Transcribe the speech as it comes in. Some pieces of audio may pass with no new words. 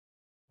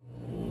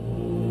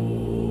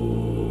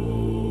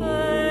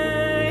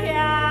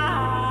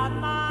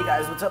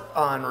What's up,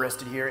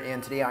 Unrested here,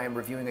 and today I am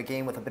reviewing a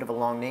game with a bit of a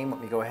long name. Let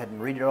me go ahead and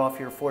read it off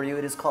here for you.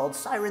 It is called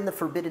Siren the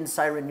Forbidden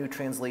Siren, New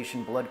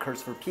Translation, Blood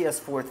Curse for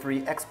PS4,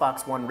 3,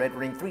 Xbox One, Red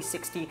Ring,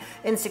 360,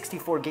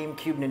 N64,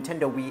 GameCube,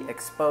 Nintendo Wii,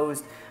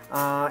 Exposed.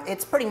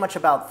 It's pretty much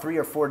about 3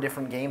 or 4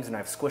 different games, and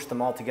I've squished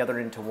them all together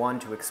into one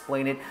to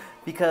explain it,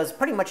 because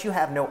pretty much you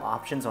have no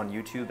options on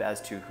YouTube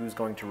as to who's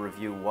going to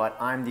review what.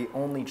 I'm the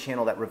only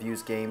channel that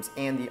reviews games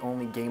and the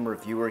only game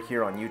reviewer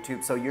here on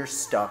YouTube, so you're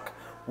stuck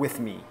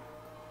with me.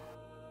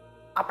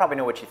 I probably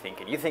know what you're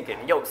thinking. You're thinking,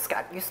 yo,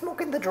 Scott, you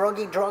smoking the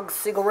druggy drugs,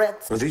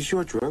 cigarettes? Are these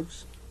your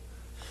drugs?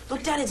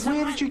 Look, Dad, it's not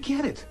Where did you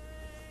get it?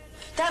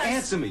 Dad,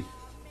 Answer me.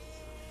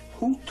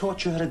 Who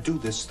taught you how to do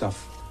this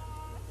stuff?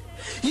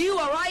 You,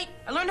 all right?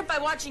 I learned it by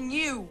watching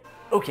you.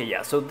 Okay,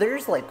 yeah, so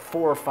there's like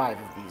 4 or 5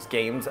 of these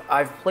games.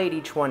 I've played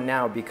each one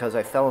now because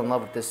I fell in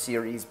love with this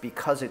series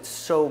because it's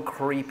so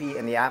creepy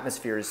and the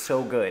atmosphere is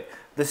so good.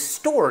 The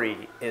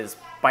story is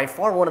by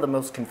far one of the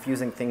most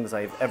confusing things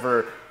I've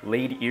ever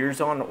laid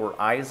ears on or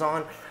eyes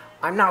on.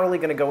 I'm not really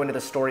going to go into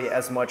the story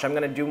as much. I'm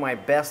going to do my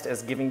best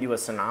as giving you a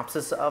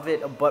synopsis of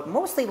it, but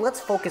mostly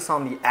let's focus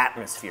on the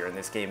atmosphere in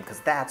this game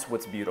because that's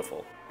what's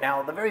beautiful.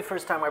 Now, the very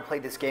first time I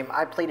played this game,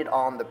 I played it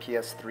on the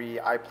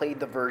PS3. I played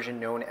the version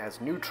known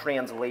as New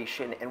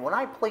Translation, and when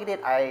I played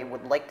it, I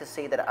would like to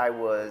say that I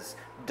was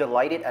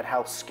delighted at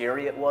how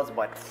scary it was,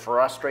 but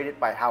frustrated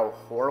by how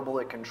horrible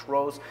it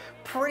controls.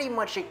 Pretty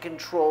much it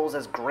controls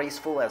as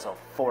graceful as a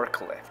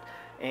forklift.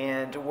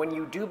 And when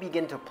you do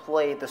begin to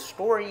play, the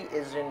story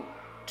isn't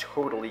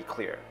totally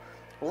clear.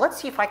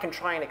 Let's see if I can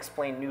try and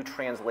explain New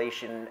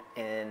Translation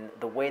in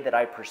the way that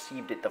I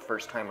perceived it the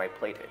first time I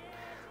played it.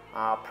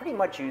 Pretty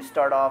much you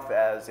start off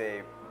as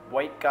a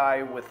white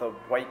guy with a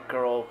white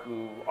girl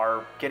who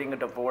are getting a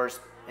divorce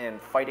and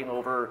fighting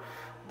over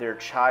their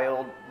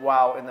child,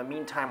 while in the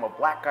meantime a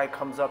black guy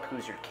comes up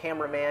who's your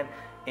cameraman,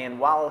 and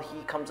while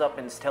he comes up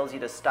and tells you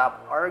to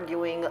stop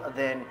arguing,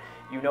 then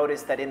you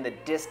notice that in the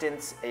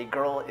distance a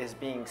girl is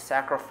being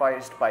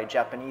sacrificed by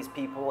Japanese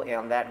people,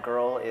 and that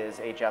girl is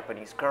a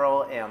Japanese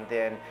girl, and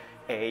then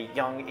a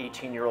young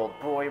 18-year-old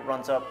boy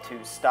runs up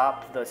to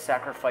stop the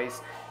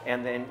sacrifice,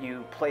 and then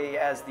you play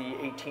as the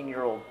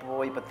 18-year-old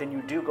boy, but then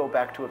you do go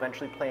back to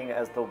eventually playing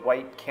as the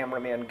white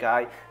cameraman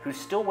guy who's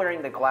still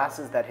wearing the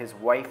glasses that his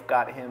wife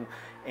got him,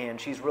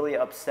 and she's really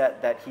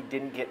upset that he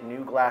didn't get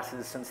new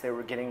glasses since they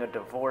were getting a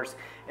divorce.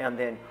 And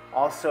then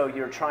also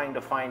you're trying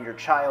to find your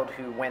child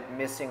who went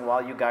missing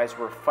while you guys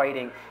were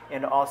fighting,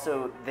 and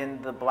also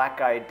then the black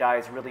guy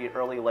dies really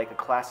early like a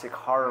classic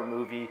horror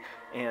movie,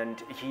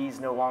 and he's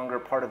no longer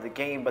part of the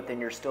game, but then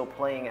you're still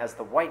playing as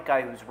the white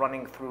guy who's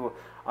running through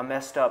a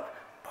messed up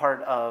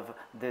part of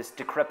this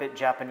decrepit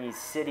Japanese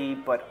city,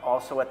 but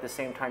also at the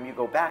same time you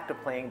go back to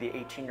playing the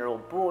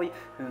 18-year-old boy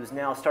who's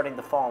now starting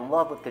to fall in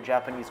love with the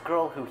Japanese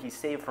girl who he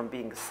saved from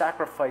being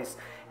sacrificed.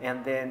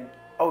 And then,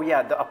 oh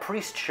yeah, a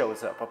priest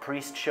shows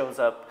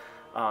up.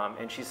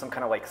 And she's some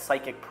kind of like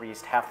psychic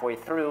priest halfway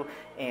through,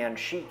 and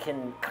she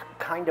can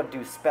kind of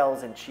do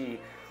spells, and she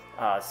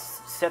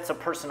sets a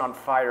person on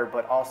fire,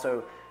 but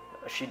also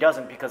she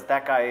doesn't, because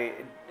that guy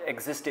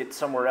existed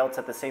somewhere else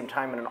at the same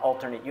time in an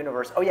alternate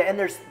universe. Oh yeah, and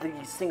there's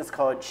these things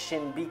called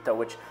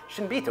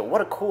Shinbito,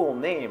 what a cool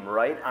name,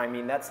 right? I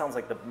mean, that sounds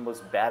like the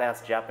most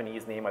badass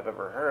Japanese name I've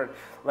ever heard.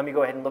 Let me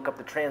go ahead and look up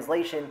the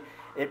translation.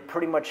 It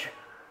pretty much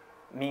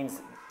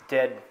means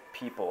dead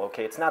people.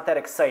 Okay, it's not that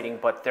exciting,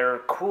 but they're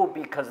cool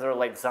because they're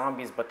like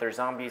zombies, but they're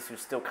zombies who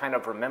still kind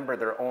of remember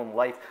their own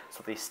life,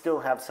 so they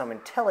still have some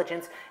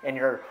intelligence, and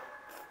you're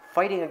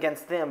fighting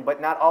against them,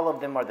 but not all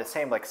of them are the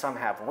same. Like some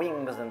have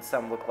wings and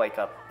some look like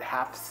a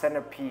half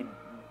centipede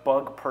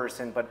bug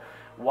person, but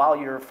while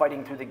you're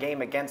fighting through the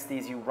game against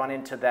these, you run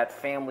into that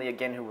family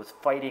again who was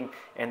fighting,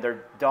 and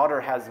their daughter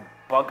has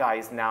bug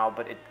eyes now,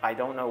 but I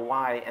don't know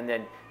why. And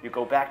then you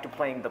go back to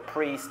playing the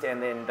priest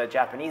and then the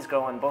Japanese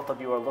girl, and both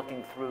of you are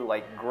looking through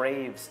like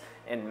graves,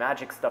 and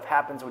magic stuff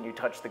happens when you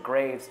touch the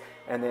graves.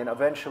 And then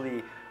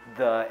eventually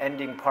the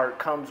ending part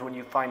comes when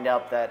you find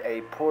out that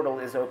a portal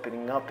is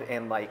opening up,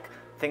 and like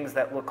things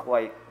that look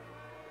like,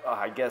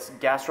 I guess,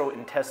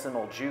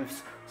 gastrointestinal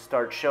juice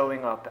start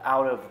showing up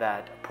out of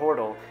that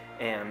portal.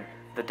 And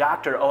the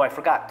doctor, oh, I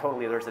forgot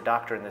totally, there's a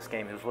doctor in this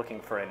game who's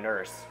looking for a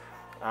nurse.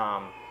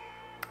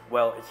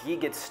 Well, he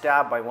gets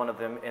stabbed by one of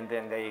them, and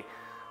then they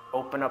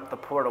open up the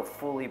portal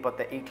fully, but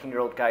the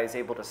 18-year-old guy is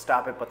able to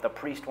stop it, but the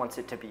priest wants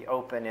it to be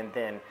open, and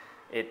then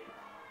it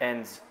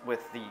ends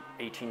with the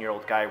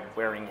 18-year-old guy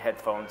wearing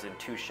headphones and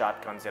 2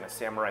 shotguns and a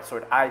samurai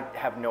sword. I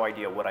have no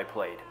idea what I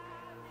played.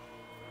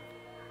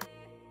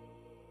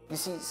 You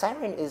see,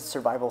 Siren is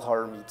survival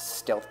horror meets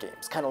stealth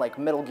games, kind of like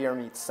Metal Gear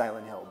meets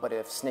Silent Hill, but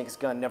if Snake's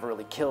gun never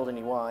really killed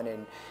anyone,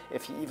 and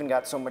if he even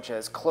got so much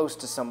as close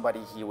to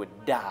somebody, he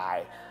would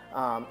die.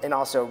 And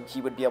also,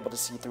 he would be able to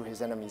see through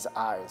his enemy's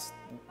eyes.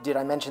 Did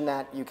I mention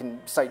that? You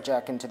can sight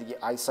jack into the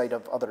eyesight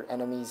of other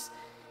enemies.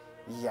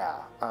 Yeah,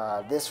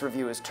 this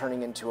review is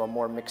turning into a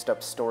more mixed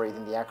up story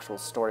than the actual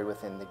story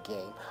within the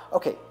game.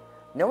 Okay,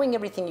 knowing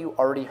everything you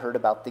already heard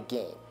about the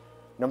game,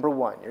 Number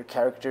 1, your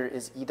character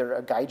is either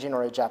a gaijin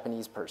or a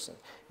Japanese person.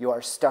 You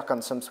are stuck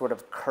on some sort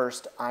of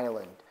cursed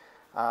island.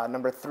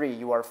 Number 3,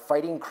 you are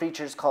fighting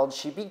creatures called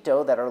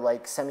shibito that are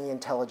like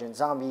semi-intelligent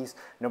zombies.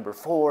 Number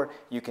 4,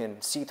 you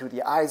can see through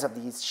the eyes of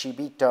these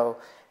shibito.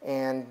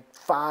 And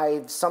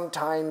 5,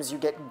 sometimes you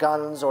get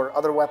guns or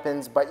other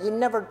weapons, but you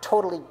never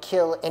totally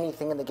kill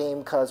anything in the game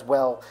because,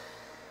 well,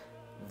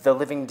 the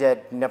living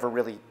dead never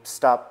really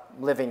stop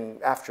living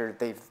after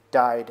they've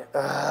died.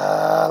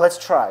 Let's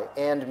try,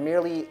 and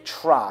merely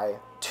try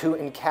to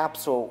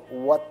encapsulate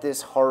what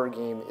this horror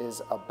game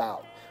is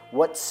about,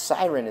 what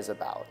Siren is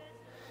about.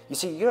 You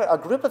see, you're a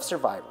group of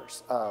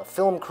survivors,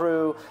 film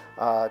crew,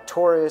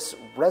 tourists,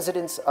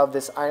 residents of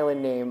this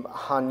island named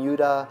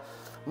Hanyuda,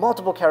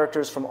 multiple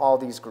characters from all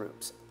these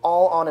groups,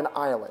 all on an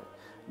island.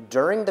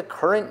 During the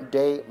current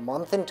day,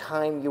 month, and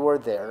time you are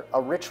there,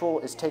 a ritual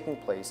is taking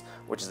place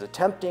which is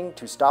attempting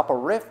to stop a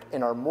rift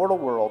in our mortal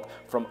world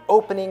from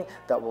opening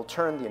that will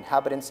turn the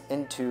inhabitants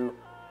into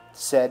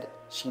said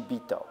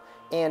shibito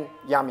and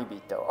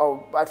yamibito.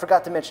 Oh, I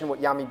forgot to mention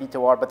what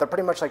yamibito are, but they're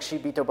pretty much like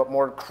shibito but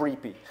more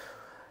creepy.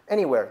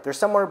 Anywhere, they're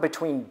somewhere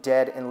between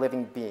dead and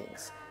living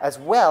beings, as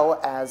well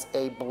as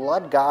a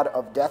blood god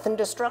of death and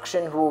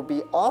destruction who will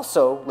be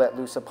also let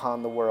loose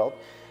upon the world.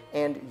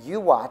 And you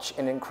watch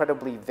an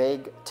incredibly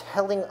vague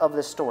telling of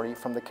the story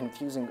from the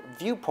confusing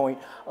viewpoint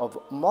of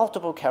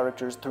multiple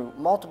characters through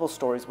multiple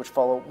stories which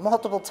follow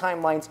multiple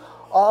timelines,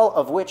 all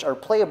of which are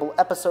playable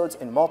episodes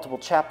in multiple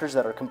chapters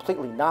that are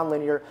completely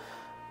non-linear,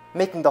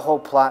 making the whole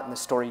plot and the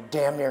story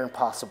damn near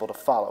impossible to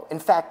follow. In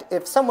fact,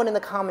 if someone in the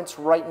comments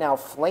right now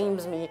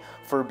flames me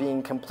for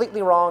being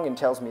completely wrong and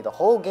tells me the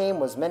whole game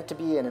was meant to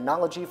be an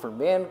analogy for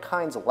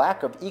mankind's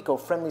lack of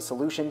eco-friendly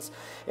solutions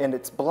and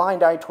its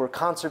blind eye toward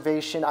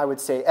conservation, I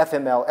would say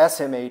FML,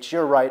 SMH,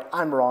 you're right,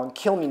 I'm wrong,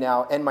 kill me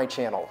now, end my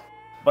channel.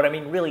 But I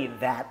mean, really,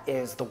 that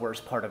is the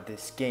worst part of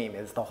this game,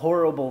 is the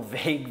horrible,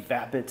 vague,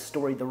 vapid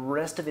story. The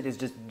rest of it is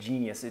just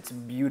genius. It's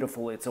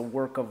beautiful. It's a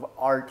work of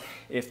art.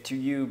 If to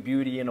you,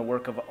 beauty in a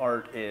work of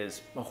art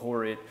is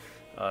horrid,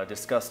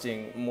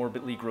 disgusting,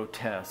 morbidly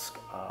grotesque,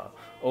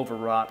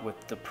 overwrought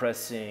with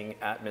depressing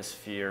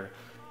atmosphere,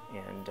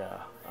 and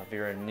a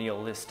very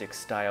nihilistic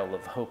style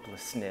of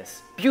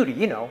hopelessness. Beauty,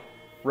 you know,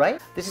 right?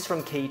 This is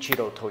from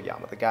Keiichiro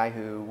Toyama, the guy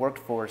who worked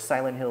for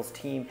Silent Hill's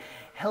team,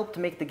 helped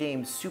make the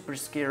game super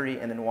scary,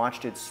 and then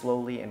watched it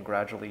slowly and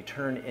gradually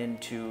turn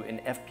into an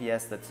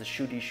FPS that's a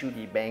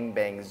shooty bang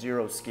bang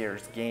zero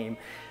scares game.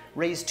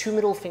 Raised 2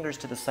 middle fingers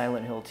to the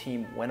Silent Hill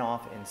team, went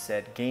off and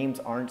said games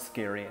aren't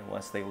scary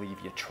unless they leave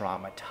you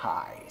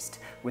traumatized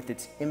with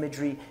its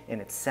imagery and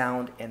its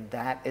sound, and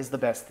that is the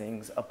best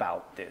things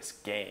about this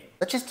game.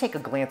 Let's just take a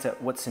glance at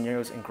what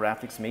scenarios and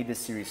graphics made this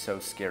series so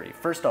scary.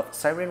 First off,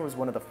 Siren was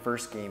one of the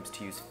first games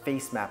to use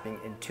face mapping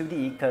in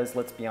 2D because,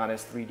 let's be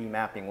honest, 3D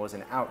mapping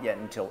wasn't out yet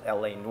until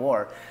LA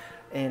Noire.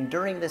 And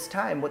during this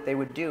time, what they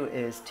would do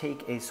is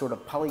take a sort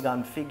of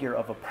polygon figure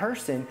of a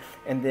person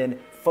and then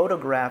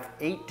photograph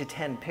 8 to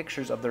 10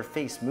 pictures of their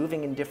face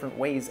moving in different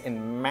ways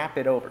and map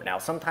it over. Now,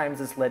 sometimes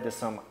this led to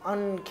some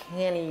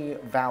uncanny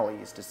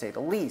valleys, to say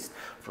the least.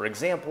 For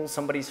example,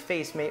 somebody's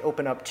face may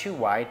open up too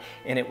wide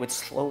and it would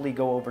slowly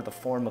go over the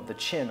form of the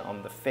chin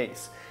on the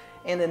face.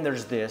 And then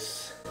there's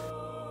this.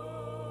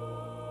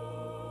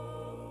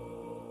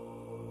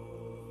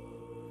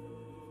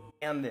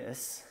 And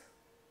this.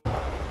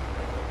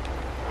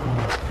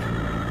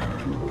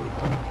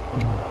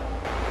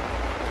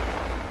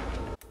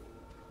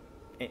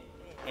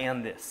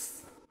 And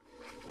this.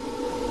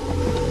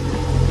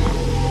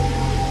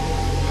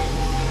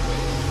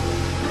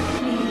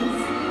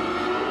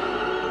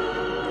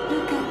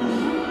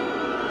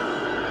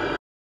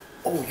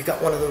 Oh, you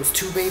got one of those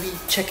too, baby?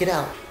 Check it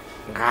out.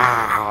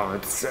 Ah,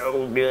 it's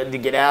so good to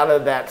get out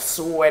of that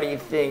sweaty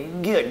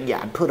thing. Good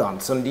God, put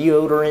on some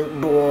deodorant,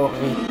 boy.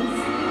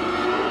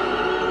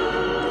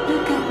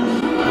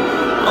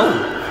 Oh,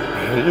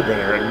 hey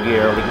there,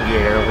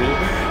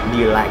 girly. Do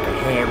you like a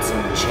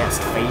handsome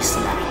chest face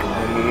like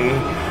me?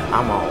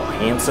 I'm all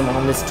handsome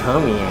on this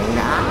tummy, ain't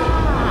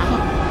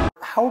I?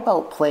 How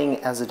about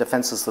playing as a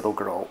defenseless little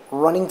girl,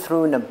 running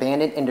through an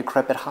abandoned and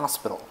decrepit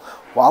hospital,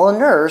 while a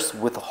nurse,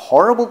 with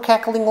horrible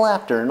cackling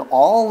laughter and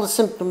all the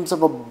symptoms of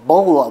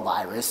Ebola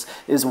virus,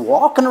 is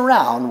walking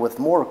around with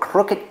more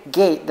crooked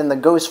gait than the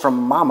ghost from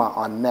Mama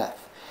on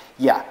meth?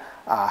 Yeah,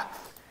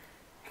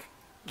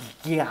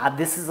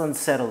 this is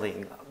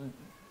unsettling.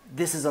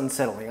 This is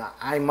unsettling.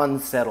 I'm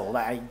unsettled.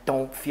 I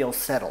don't feel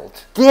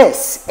settled.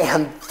 This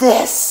and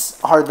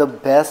this are the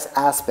best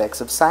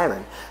aspects of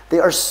Siren. They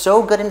are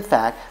so good, in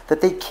fact,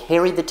 that they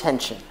carry the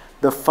tension,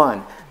 the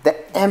fun,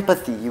 the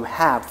empathy you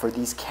have for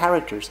these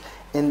characters,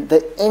 and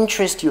the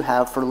interest you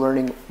have for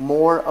learning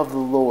more of the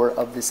lore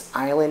of this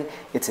island,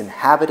 its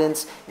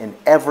inhabitants, and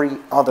every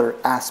other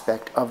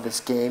aspect of this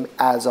game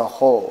as a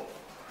whole.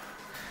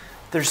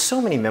 There's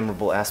so many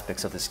memorable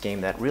aspects of this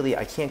game that really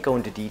I can't go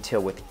into detail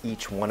with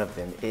each one of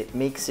them. It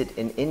makes it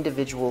an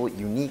individual,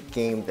 unique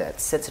game that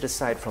sets it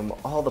aside from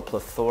all the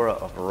plethora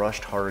of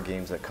rushed horror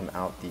games that come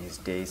out these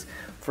days.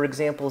 For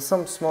example,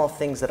 some small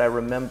things that I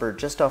remember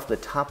just off the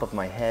top of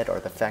my head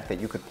are the fact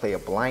that you could play a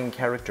blind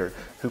character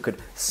who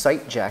could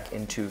sight jack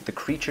into the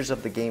creatures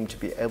of the game to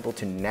be able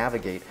to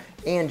navigate,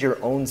 and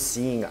your own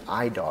seeing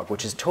eye dog,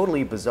 which is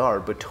totally bizarre,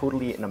 but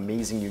totally an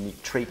amazing,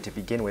 unique trait to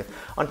begin with.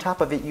 On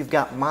top of it, you've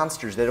got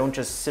monsters that don't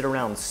just sit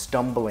around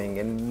stumbling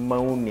and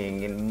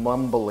moaning and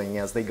mumbling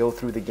as they go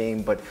through the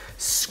game, but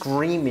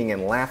screaming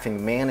and laughing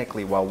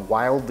manically while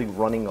wildly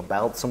running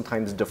about,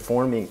 sometimes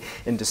deforming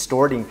and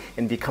distorting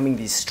and becoming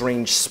these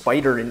strange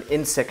spider and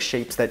insect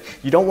shapes that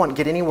you don't want to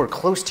get anywhere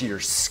close to your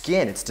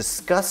skin. It's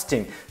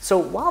disgusting. So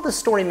while the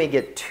story may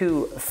get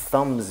 2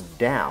 thumbs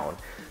down,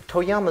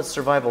 Toyama's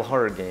survival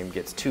horror game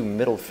gets 2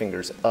 middle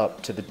fingers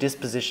up to the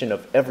disposition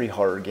of every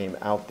horror game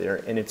out there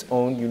in its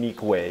own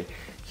unique way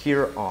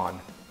here on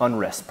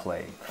Unrest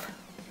Play,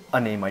 a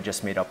name I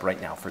just made up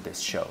right now for this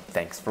show.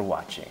 Thanks for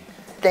watching.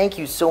 Thank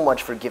you so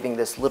much for giving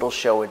this little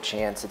show a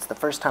chance. It's the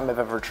first time I've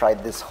ever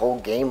tried this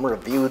whole game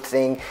review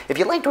thing. If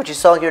you liked what you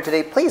saw here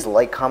today, please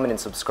like, comment, and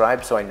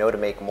subscribe so I know to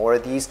make more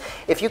of these.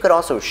 If you could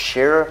also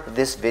share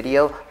this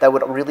video, that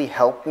would really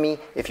help me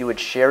if you would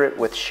share it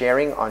with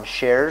sharing on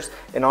shares,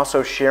 and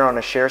also share on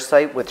a share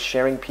site with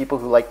sharing people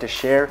who like to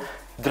share.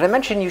 Did I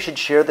mention you should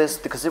share this?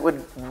 Because it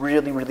would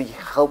really, really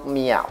help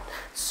me out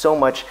so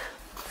much.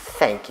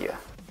 Thank you.